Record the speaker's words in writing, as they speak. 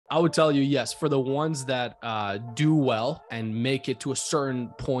I would tell you, yes, for the ones that do well and make it to a certain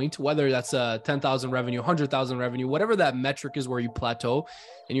point, whether that's a 10,000 revenue, 100,000 revenue, whatever that metric is where you plateau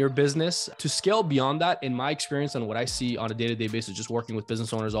in your business, to scale beyond that, in my experience and what I see on a day-to-day basis, just working with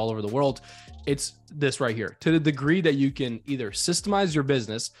business owners all over the world, it's this right here. To the degree that you can either systemize your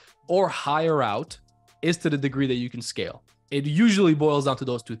business or hire out is to the degree that you can scale. It usually boils down to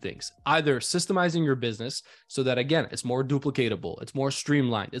those two things: either systemizing your business so that, again, it's more duplicatable, it's more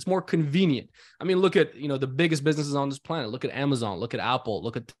streamlined, it's more convenient. I mean, look at, the biggest businesses on this planet. Look at Amazon, look at Apple,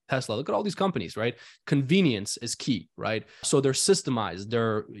 look at Tesla, look at all these companies, right? Convenience is key, right? So they're systemized,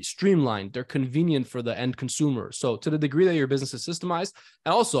 they're streamlined, they're convenient for the end consumer. So to the degree that your business is systemized,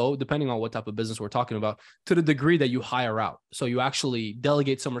 and also depending on what type of business we're talking about, to the degree that you hire out. So you actually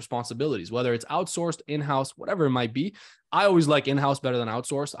delegate some responsibilities, whether it's outsourced, in-house, whatever it might be. I always like in-house better than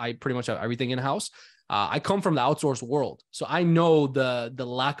outsourced. I pretty much have everything in-house. I come from the outsourced world, so I know the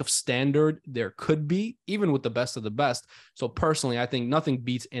lack of standard there could be, even with the best of the best. So personally, I think nothing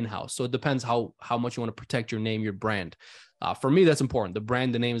beats in-house. So it depends how much you want to protect your name, your brand. For me, that's important. The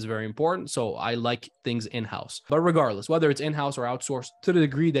brand, the name is very important. So I like things in-house. But regardless, whether it's in-house or outsourced, to the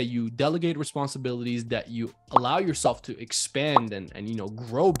degree that you delegate responsibilities, that you allow yourself to expand and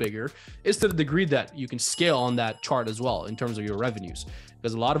grow bigger, is to the degree that you can scale on that chart as well in terms of your revenues.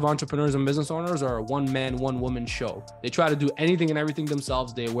 Because a lot of entrepreneurs and business owners are a one-man, one-woman show. They try to do anything and everything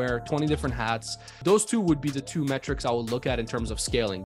themselves. They wear 20 different hats. Those two would be the two metrics I would look at in terms of scaling.